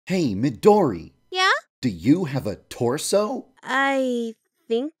Hey, Midori, Yeah? do you have a torso? I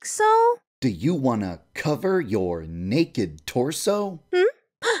think so. Do you want to cover your naked torso? Hmm?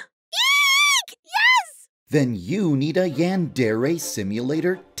 Eek! Yes! Then you need a Yandere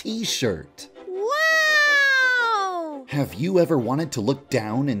Simulator t-shirt. Wow! Have you ever wanted to look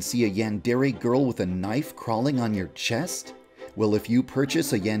down and see a yandere girl with a knife crawling on your chest? Well, if you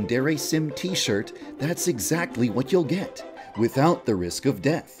purchase a Yandere Sim t-shirt, that's exactly what you'll get, without the risk of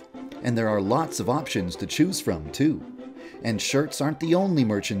death. And there are lots of options to choose from, too. And shirts aren't the only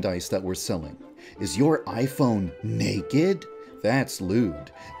merchandise that we're selling. Is your iPhone naked? That's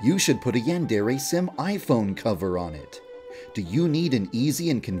lewd. You should put a Yandere Sim iPhone cover on it. Do you need an easy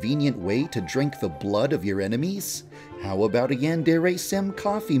and convenient way to drink the blood of your enemies? How about a Yandere Sim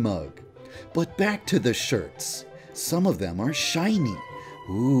coffee mug? But back to the shirts. Some of them are shiny.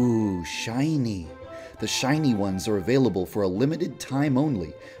 Ooh, shiny. The shiny ones are available for a limited time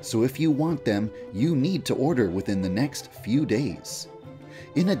only, so if you want them, you need to order within the next few days.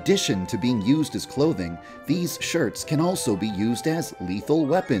 In addition to being used as clothing, these shirts can also be used as lethal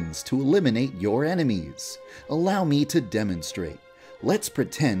weapons to eliminate your enemies. Allow me to demonstrate. Let's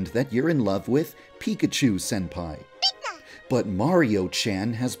pretend that you're in love with Pikachu Senpai. But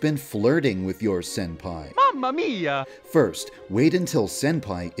Mario-chan has been flirting with your senpai. Mamma mia! First, wait until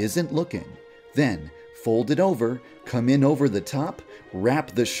senpai isn't looking. Then, fold it over, come in over the top,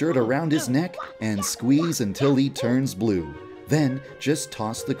 wrap the shirt around his neck, and squeeze until he turns blue. Then, just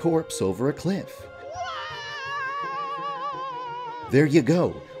toss the corpse over a cliff. There you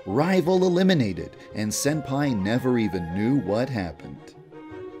go, rival eliminated, and senpai never even knew what happened.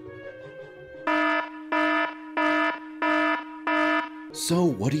 So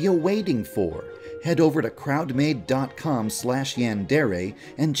what are you waiting for? Head over to crowdmade.com/yandere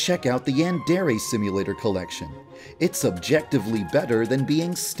and check out the Yandere Simulator collection. It's objectively better than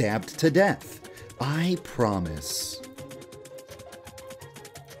being stabbed to death. I promise.